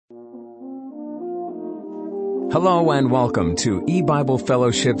Hello and welcome to E-Bible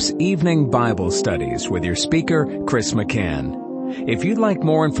Fellowship's Evening Bible Studies with your speaker, Chris McCann. If you'd like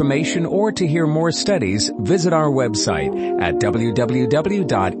more information or to hear more studies, visit our website at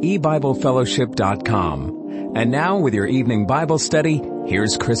www.ebiblefellowship.com. And now with your evening Bible study,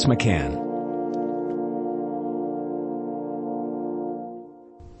 here's Chris McCann.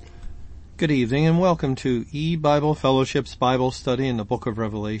 Good evening and welcome to E-Bible Fellowship's Bible study in the book of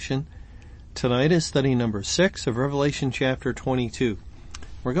Revelation. Tonight is study number 6 of Revelation chapter 22.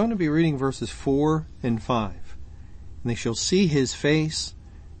 We're going to be reading verses 4 and 5. And they shall see his face,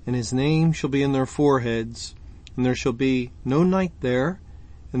 and his name shall be in their foreheads, and there shall be no night there,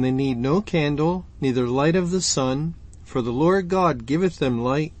 and they need no candle, neither light of the sun, for the Lord God giveth them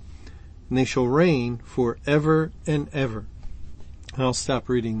light, and they shall reign for ever and ever. And I'll stop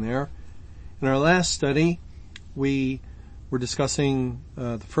reading there. In our last study, we were discussing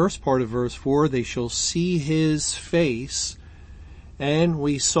the first part of verse 4, they shall see his face, and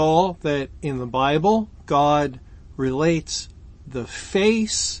we saw that in the Bible, God relates the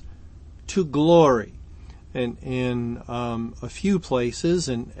face to glory. And in a few places,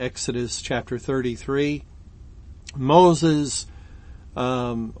 in Exodus chapter 33, Moses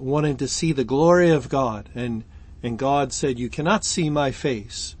wanted to see the glory of God, and God said, you cannot see my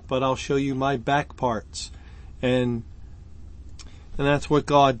face, but I'll show you my back parts. And that's what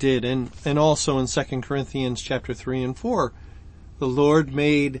God did. And also in 2 Corinthians chapter 3 and 4, the Lord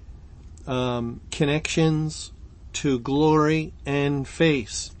made connections to glory and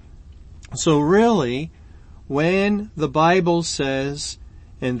face. So really, when the Bible says,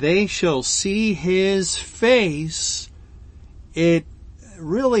 and they shall see his face, it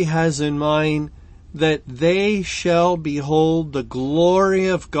really has in mind that they shall behold the glory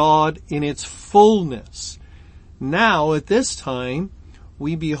of God in its fullness. Now, at this time,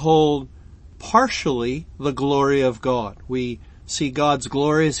 we behold partially the glory of God. We see God's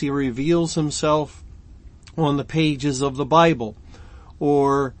glory as he reveals himself on the pages of the Bible,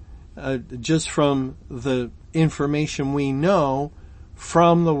 or just from the information we know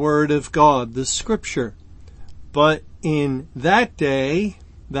from the Word of God, the Scripture. But in that day,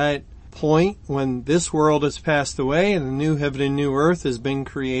 that point when this world has passed away and the new heaven and new earth has been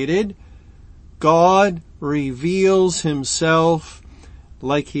created, God reveals himself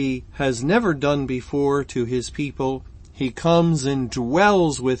like he has never done before to his people. He comes and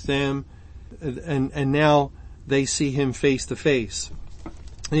dwells with them, and now they see him face to face.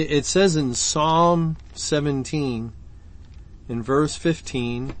 It says in Psalm 17, in verse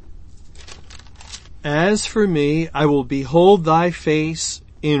 15, as for me, I will behold thy face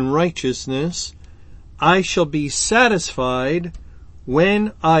in righteousness. I shall be satisfied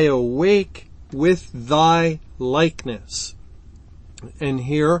when I awake with thy likeness. And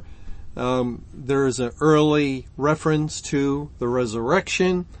here, there is an early reference to the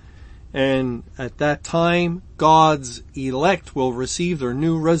resurrection. And at that time, God's elect will receive their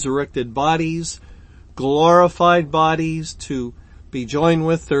new resurrected bodies, glorified bodies, to be joined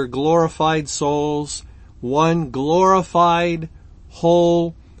with their glorified souls, one glorified,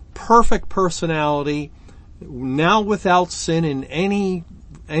 whole, perfect personality, now without sin in any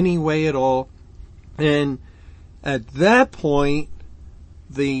way at all. And at that point,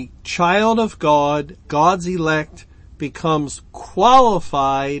 the child of God, God's elect, becomes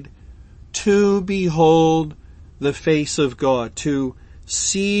qualified to behold the face of God, to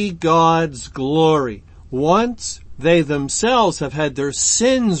see God's glory. Once they themselves have had their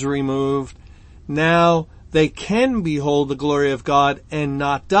sins removed, now they can behold the glory of God and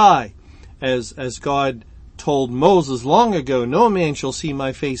not die. As God told Moses long ago, no man shall see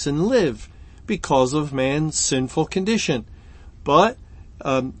my face and live, because of man's sinful condition. But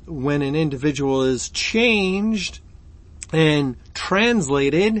when an individual is changed and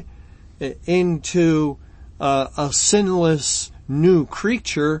translated into a sinless new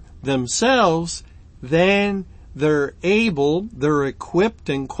creature themselves, then they're equipped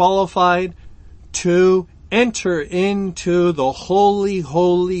and qualified to enter into the holy,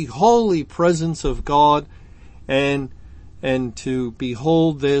 holy, holy presence of God and to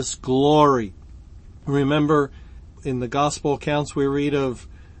behold this glory. Remember, in the gospel accounts we read of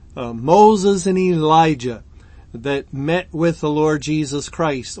Moses and Elijah that met with the Lord Jesus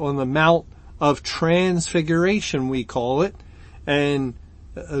Christ on the Mount of Transfiguration, we call it. And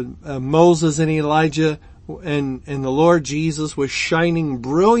Moses and Elijah and the Lord Jesus was shining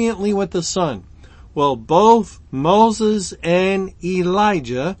brilliantly with the sun. Well, both Moses and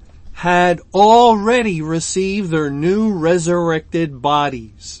Elijah had already received their new resurrected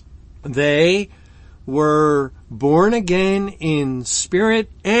bodies. They were born again in spirit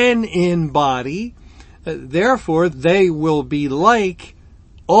and in body. Therefore, they will be like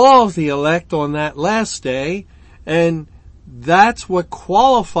all the elect on that last day, and that's what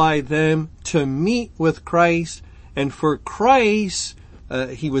qualified them to meet with Christ. And for Christ,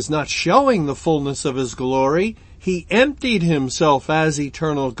 he was not showing the fullness of his glory. He emptied himself as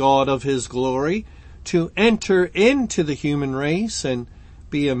eternal God of his glory to enter into the human race and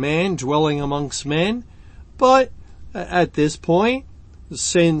be a man dwelling amongst men. But at this point,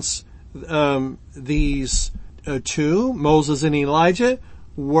 since these two, Moses and Elijah,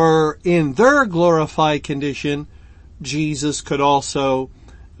 were in their glorified condition, Jesus could also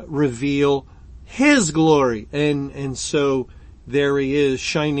reveal his glory. And so there he is,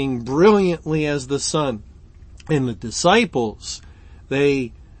 shining brilliantly as the sun. And the disciples,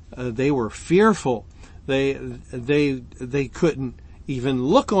 they were fearful. They couldn't even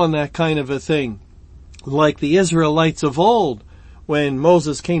look on that kind of a thing. Like the Israelites of old, when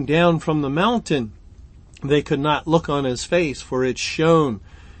Moses came down from the mountain, they could not look on his face, for it shone.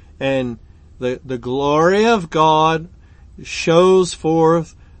 And the glory of God shows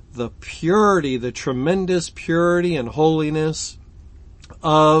forth the purity, the tremendous purity and holiness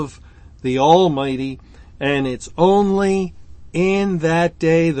of the Almighty. And it's only in that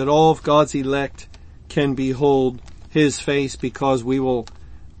day that all of God's elect can behold his face, because we will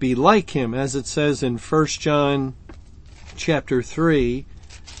be like him, as it says in 1 John chapter 3.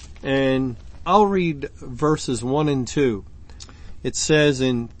 And I'll read verses 1 and 2. It says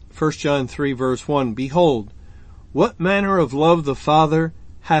in 1 John 3 verse 1, "Behold, what manner of love the Father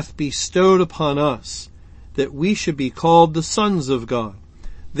hath bestowed upon us, that we should be called the sons of God.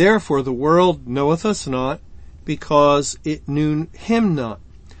 Therefore the world knoweth us not, because it knew him not.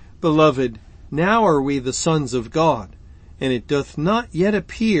 Beloved, now are we the sons of God, and it doth not yet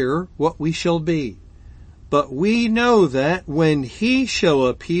appear what we shall be. But we know that when he shall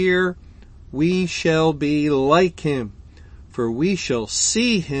appear, we shall be like him, for we shall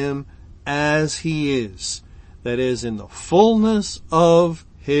see him as he is." That is, in the fullness of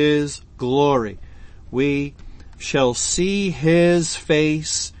his glory. We shall see his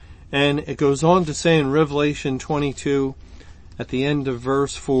face. And it goes on to say in Revelation 22, at the end of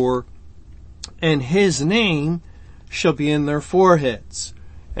verse 4, "And his name shall be in their foreheads."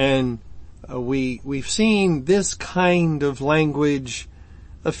 And we've seen this kind of language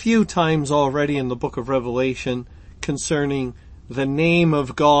a few times already in the book of Revelation concerning the name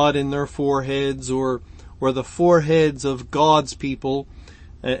of God in their foreheads, or the foreheads of God's people,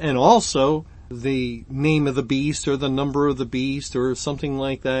 and also the name of the beast or the number of the beast or something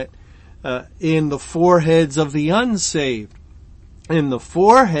like that, in the foreheads of the unsaved. And the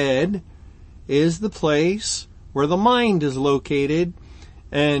forehead is the place where the mind is located.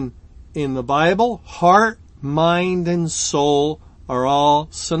 And in the Bible, heart, mind, and soul are all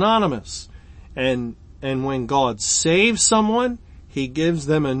synonymous. And when God saves someone, he gives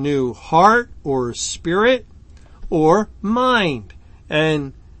them a new heart or spirit or mind.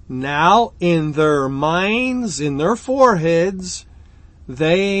 And now in their minds, in their foreheads,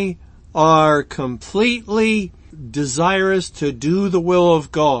 they are completely desirous to do the will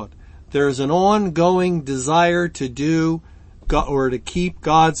of God. There's an ongoing desire to do or to keep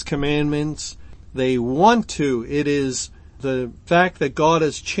God's commandments. They want to. It is the fact that God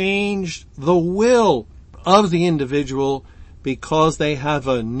has changed the will of the individual because they have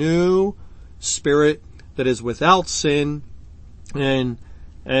a new spirit that is without sin and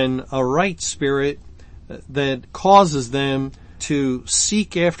a right spirit that causes them to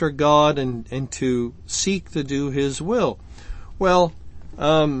seek after God and to seek to do his will. Well,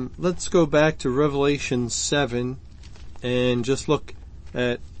 let's go back to Revelation 7 and just look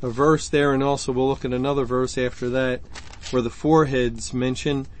at a verse there, and also we'll look at another verse after that where the foreheads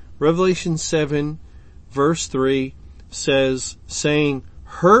mention. Revelation 7 verse 3 says, saying,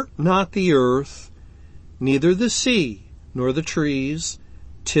 "Hurt not the earth, neither the sea, nor the trees,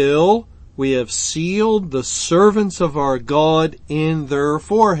 till we have sealed the servants of our God in their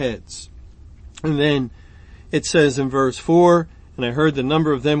foreheads." And then it says in verse 4, "And I heard the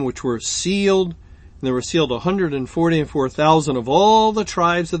number of them which were sealed, and there were sealed 144,000 of all the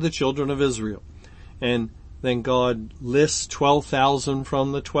tribes of the children of Israel." And then God lists 12,000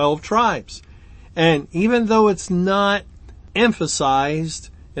 from the 12 tribes. And even though it's not emphasized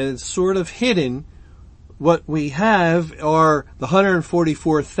and it's sort of hidden, what we have are the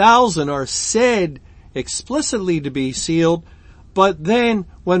 144,000 are said explicitly to be sealed. But then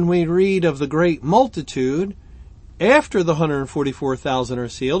when we read of the great multitude, after the 144,000 are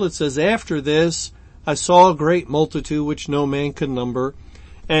sealed, it says, "After this, I saw a great multitude which no man could number."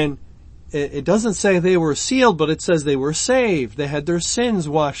 And it doesn't say they were sealed, but it says they were saved. They had their sins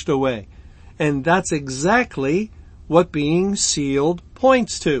washed away. And that's exactly what being sealed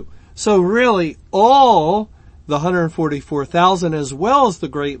points to. So really, all the 144,000 as well as the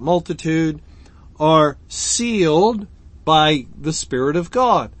great multitude are sealed by the Spirit of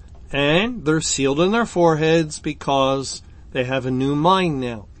God. And they're sealed in their foreheads because they have a new mind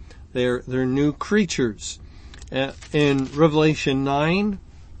now. They're new creatures. In Revelation 9,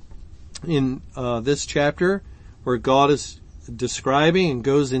 in this chapter, where God is describing and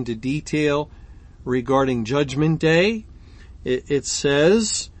goes into detail regarding Judgment Day, it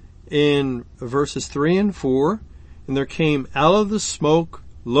says in verses 3 and 4, "And there came out of the smoke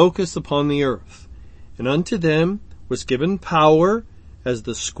locusts upon the earth, and unto them was given power, as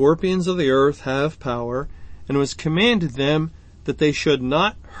the scorpions of the earth have power, and was commanded them that they should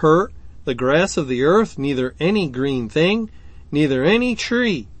not hurt the grass of the earth, neither any green thing, neither any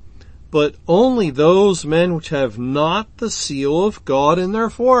tree, but only those men which have not the seal of God in their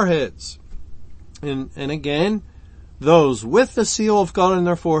foreheads." And again, those with the seal of God in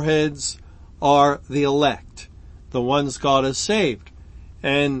their foreheads are the elect, the ones God has saved.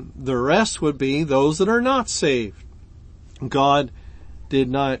 And the rest would be those that are not saved. God did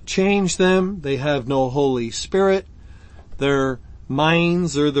not change them. They have no Holy Spirit. Their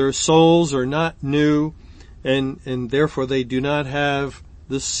minds or their souls are not new, and therefore they do not have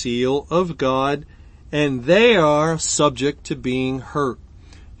the seal of God, and they are subject to being hurt.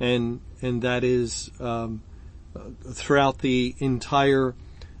 And that is throughout the entire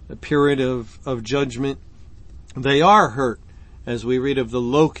period of judgment. They are hurt, as we read of the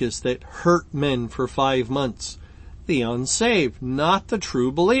locusts that hurt men for 5 months. The unsaved, not the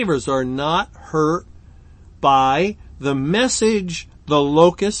true believers, are not hurt by the message the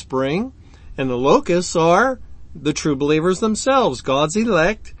locusts bring, and the locusts are the true believers themselves, God's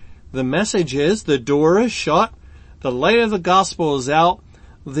elect. The message is the door is shut, the light of the gospel is out,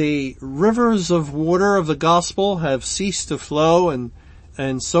 the rivers of water of the gospel have ceased to flow,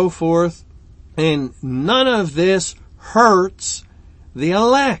 and so forth. And none of this hurts the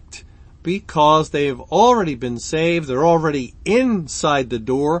elect because they've already been saved. They're already inside the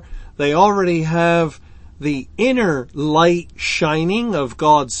door. They already have the inner light shining of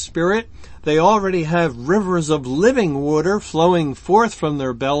God's Spirit. They already have rivers of living water flowing forth from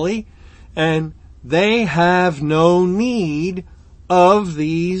their belly, and they have no need of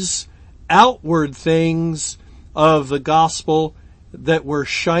these outward things of the gospel that were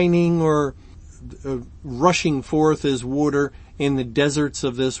shining or rushing forth as water in the deserts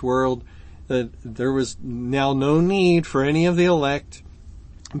of this world. There was now no need for any of the elect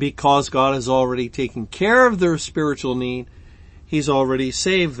because God has already taken care of their spiritual need. He's already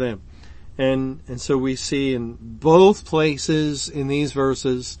saved them. And so we see in both places in these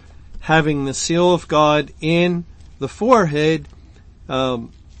verses, having the seal of God in the forehead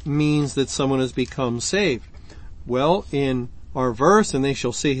means that someone has become saved. Well, in our verse, "And they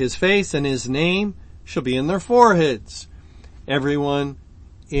shall see his face, and his name shall be in their foreheads." Everyone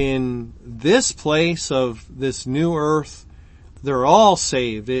in this place of this new earth, they're all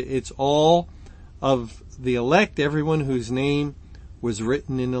saved. It's all of the elect. Everyone whose name was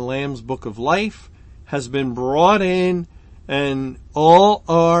written in the Lamb's Book of Life has been brought in, and all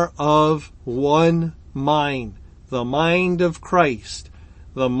are of one mind. The mind of Christ,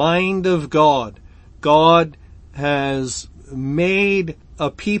 the mind of God. God has made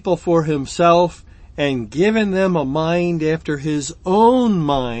a people for himself and given them a mind after his own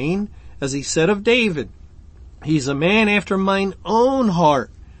mind, as he said of David. He's a man after mine own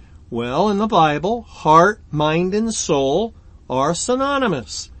heart. Well, in the Bible, heart, mind, and soul are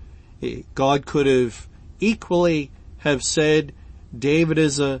synonymous. God could have equally have said, David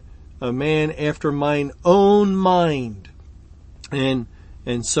is a man after mine own mind.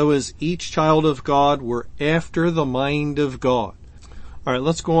 And so is each child of God. We're after the mind of God. All right,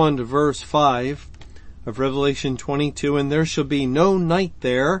 let's go on to verse 5 of Revelation 22. "And there shall be no night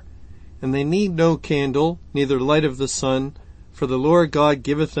there, and they need no candle, neither light of the sun, for the Lord God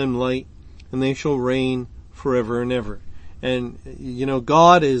giveth them light, and they shall reign forever and ever." And,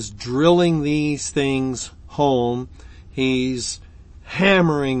 God is drilling these things home. He's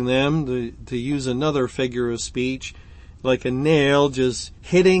hammering them, to use another figure of speech, like a nail, just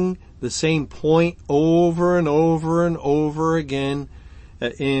hitting the same point over and over and over again.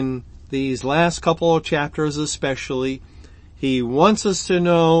 In these last couple of chapters especially, he wants us to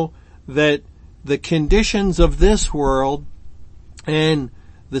know that the conditions of this world and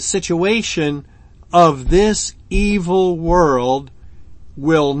the situation of this evil world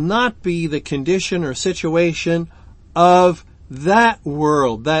will not be the condition or situation of that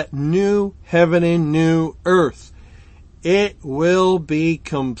world, that new heaven and new earth. it will be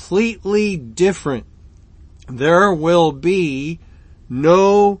completely different. There will be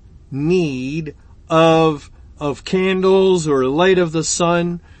no need of candles or light of the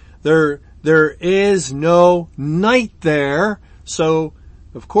sun. There is no night there. So,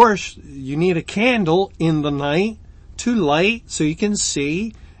 of course, you need a candle in the night to light so you can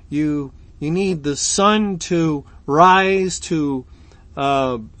see. You need the sun to rise to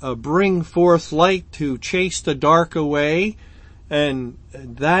bring forth light to chase the dark away. And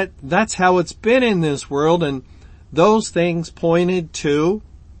that's how it's been in this world. And those things pointed to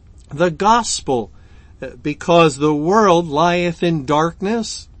the gospel, because the world lieth in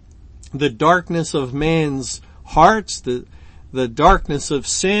darkness, the darkness of man's hearts, the darkness of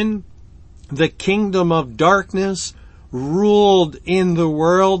sin, the kingdom of darkness ruled in the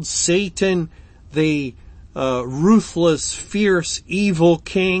world. Satan, the ruthless, fierce, evil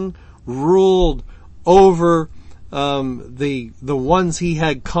king, ruled over the ones he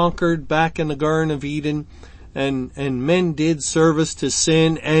had conquered back in the Garden of Eden, and men did service to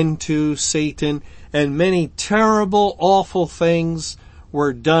sin and to Satan, and many terrible, awful things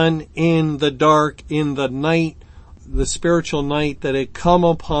were done in the dark, in the night, the spiritual night that had come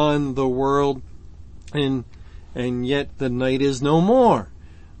upon the world, and yet the night is no more.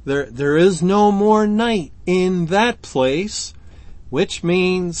 There is no more night in that place, which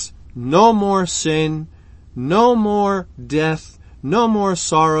means no more sin, no more death, no more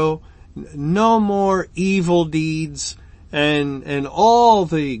sorrow, no more evil deeds, and all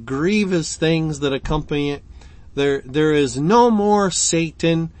the grievous things that accompany it. There is no more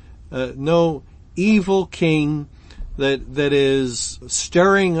Satan, no evil king that is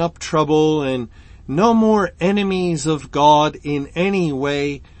stirring up trouble, and no more enemies of God in any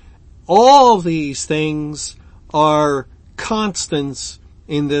way. All these things are constants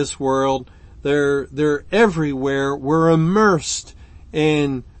in this world. They're everywhere. We're immersed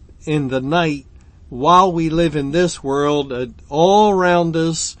in the night while we live in this world. All around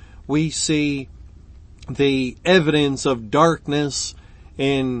us we see the evidence of darkness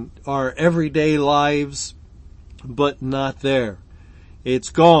in our everyday lives, but not there. It's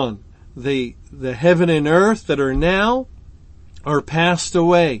gone. The heaven and earth that are now are passed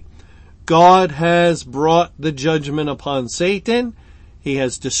away. God has brought the judgment upon Satan. He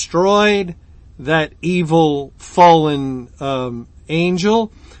has destroyed that evil fallen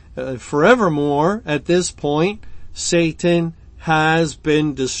angel. Forevermore, at this point, Satan has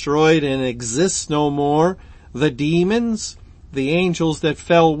been destroyed and exists no more. The demons, the angels that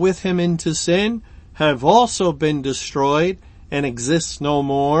fell with him into sin, have also been destroyed and exist no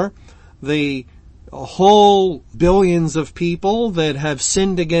more. The whole billions of people that have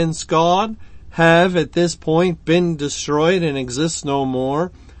sinned against God have at this point been destroyed and exist no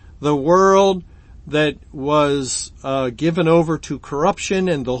more. The world that was given over to corruption,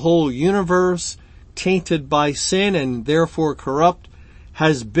 and the whole universe tainted by sin and therefore corrupt,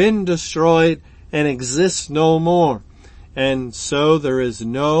 has been destroyed and exists no more. And so there is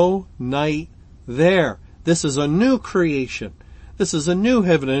no night there. This is a new creation. This is a new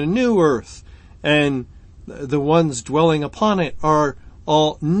heaven and a new earth. And the ones dwelling upon it are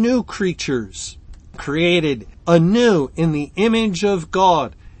all new creatures, created anew in the image of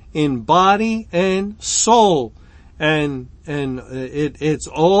God, in body and soul. And it's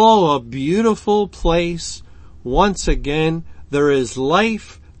all a beautiful place. Once again, there is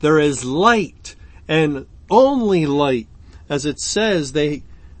life, there is light, and only light. As it says,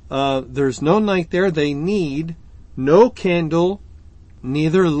 there's no night there. They need no candle,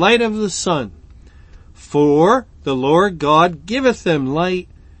 neither light of the sun. For the Lord God giveth them light,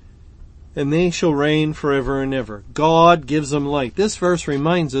 and they shall reign forever and ever. God gives them light. This verse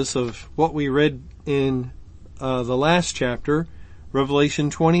reminds us of what we read in the last chapter, Revelation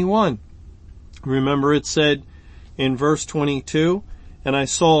 21. Remember, it said in verse 22, "And I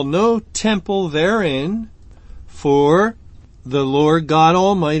saw no temple therein, for the Lord God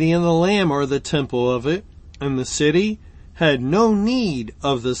Almighty and the Lamb are the temple of it, and the city had no need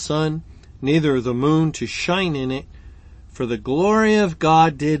of the sun, neither the moon to shine in it, for the glory of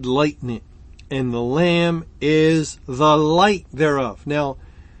God did lighten it, and the Lamb is the light thereof." Now,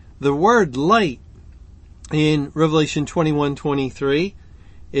 the word light in Revelation 21:23,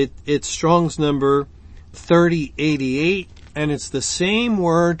 it's Strong's number 3088, and it's the same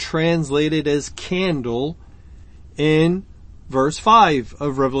word translated as candle in verse 5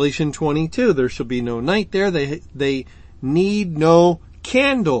 of Revelation 22. There shall be no night there. They need no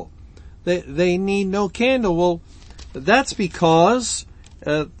candle. They need no candle. Well, that's because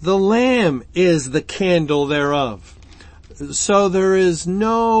the Lamb is the candle thereof. So there is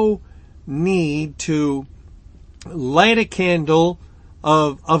no need to light a candle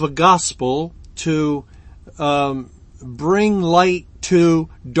of a gospel to bring light to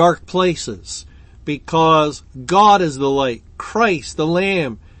dark places, because God is the light. Christ, the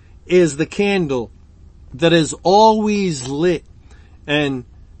Lamb, is the candle that is always lit. And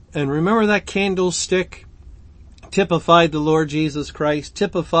remember that candlestick typified the Lord Jesus Christ,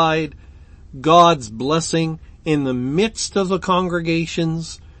 typified God's blessing in the midst of the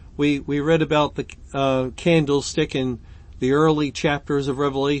congregations. We read about the candlestick in the early chapters of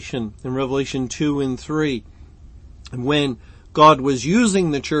Revelation, in Revelation 2 and 3, when God was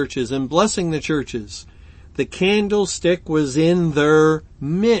using the churches and blessing the churches. The candlestick was in their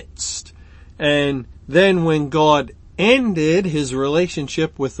midst. And then when God ended his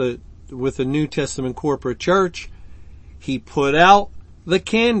relationship with the New Testament corporate church, he put out the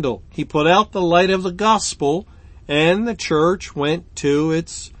candle. He put out the light of the gospel, and the church went to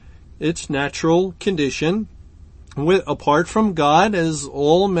its natural condition, apart from God, as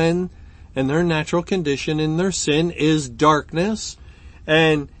all men and their natural condition in their sin is darkness.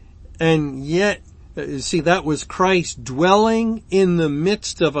 And yet, see, that was Christ dwelling in the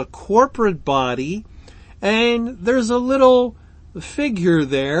midst of a corporate body, and there's a little figure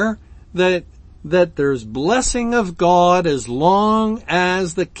there that there's blessing of God as long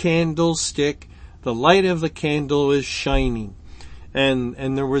as the candlestick, the light of the candle, is shining.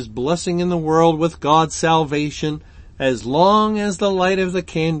 And there was blessing in the world with God's salvation as long as the light of the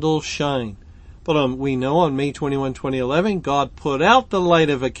candle shine. But we know on May 21, 2011, God put out the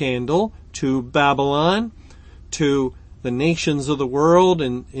light of a candle to Babylon, to the nations of the world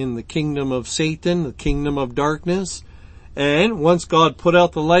and in the kingdom of Satan, the kingdom of darkness. And once God put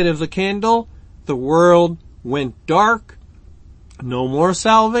out the light of the candle, the world went dark. No more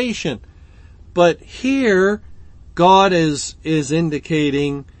salvation. But here, God is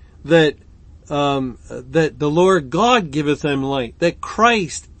indicating that the Lord God giveth them light, that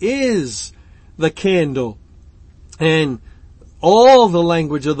Christ is the candle. And all the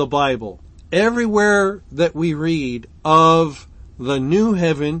language of the Bible, everywhere that we read of the new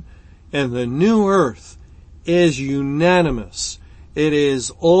heaven and the new earth, is unanimous. It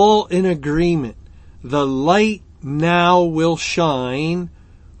is all in agreement. The light now will shine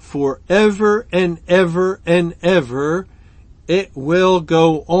forever and ever and ever. It will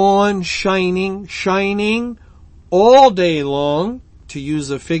go on shining all day long, to use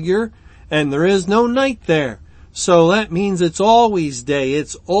a figure, and there is no night there. So that means it's always day.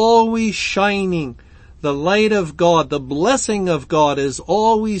 It's always shining. The light of God, the blessing of God is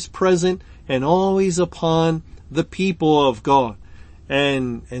always present and always upon the people of God.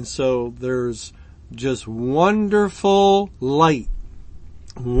 And so there's just wonderful light,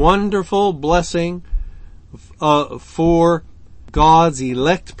 wonderful blessing for God's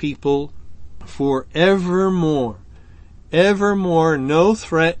elect people forevermore. Evermore, no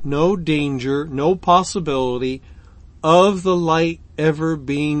threat, no danger, no possibility of the light ever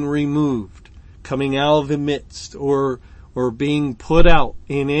being removed, coming out of the midst, or being put out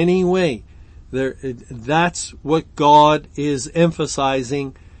in any way. That's what God is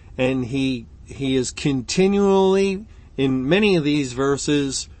emphasizing, and He is continually, in many of these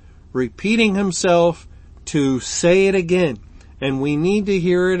verses, repeating Himself to say it again. And we need to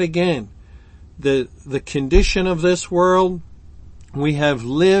hear it again. The condition of this world, we have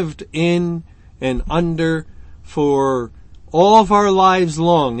lived in and under for all of our lives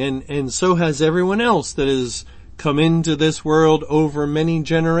long, and so has everyone else that has come into this world over many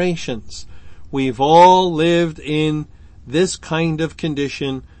generations. We've all lived in this kind of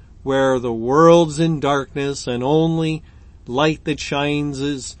condition where the world's in darkness and only light that shines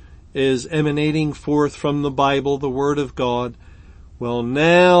is emanating forth from the Bible, the Word of God. Well,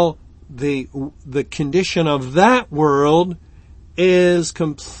 now the condition of that world is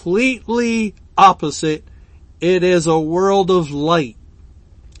completely opposite. It is a world of light.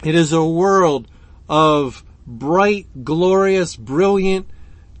 It is a world of bright, glorious, brilliant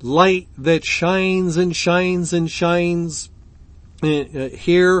light that shines and shines and shines.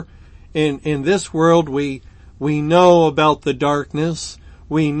 Here in this world, we know about the darkness.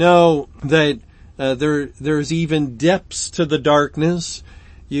 We know that there's even depths to the darkness.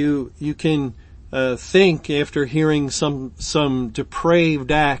 You can think, after hearing some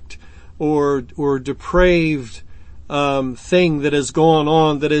depraved act or depraved thing that has gone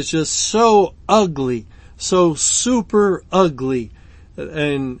on that is just so ugly, so super ugly,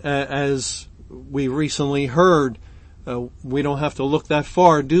 and as we recently heard, we don't have to look that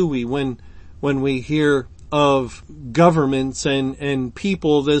far, do we, when we hear of governments and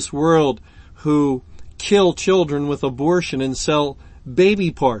people of this world who kill children with abortion and sell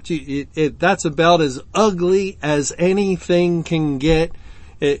baby parts. That's about as ugly as anything can get.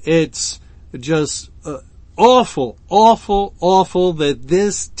 It's just awful that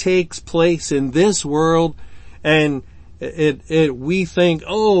this takes place in this world, and we think,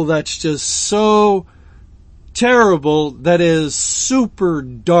 oh, that's just so terrible. That is super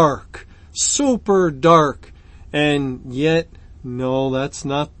dark, and yet, no, that's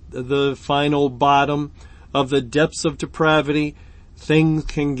not the final bottom of the depths of depravity. Things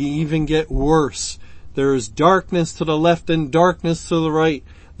can even get worse. There is darkness to the left and darkness to the right.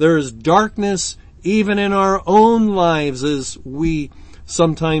 There is darkness even in our own lives as we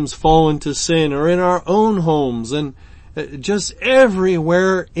sometimes fall into sin, or in our own homes, and just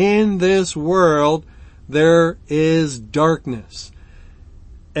everywhere in this world there is darkness.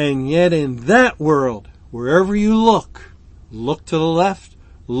 And yet in that world, wherever you look to the left,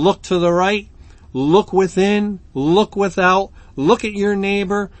 look to the right, look within, look without, look at your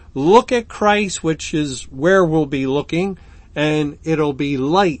neighbor, look at Christ, which is where we'll be looking, and it'll be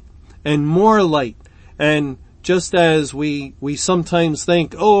light and more light. And just as we sometimes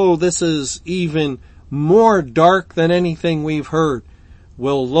think, oh, this is even more dark than anything we've heard,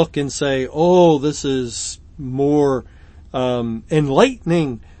 we'll look and say, oh, this is more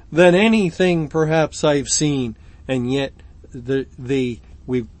enlightening than anything perhaps I've seen. And yet we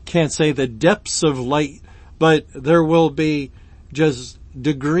can't say the depths of light, but there will be just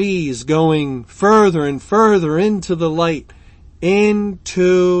degrees going further and further into the light,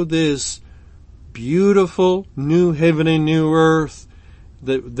 into this beautiful new heaven and new earth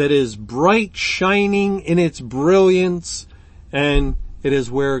that is bright, shining in its brilliance, and it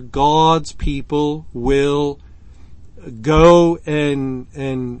is where God's people will go, and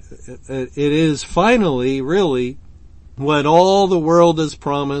it is finally really what all the world has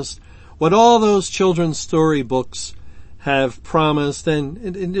promised, what all those children's storybooks have promised,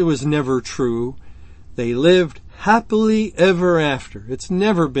 and it was never true. They lived happily ever after. It's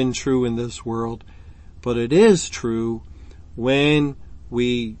never been true in this world, but it is true when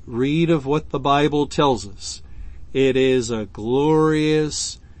we read of what the Bible tells us. It is a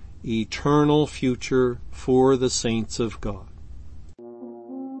glorious, eternal future for the saints of God.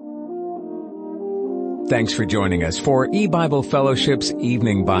 Thanks for joining us for E-Bible Fellowship's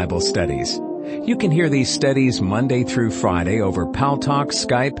Evening Bible Studies. You can hear these studies Monday through Friday over Paltalk,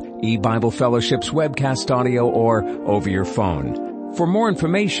 Skype, E-Bible Fellowship's webcast audio, or over your phone. For more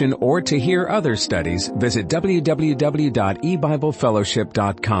information or to hear other studies, visit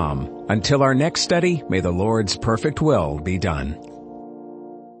www.ebiblefellowship.com. Until our next study, may the Lord's perfect will be done.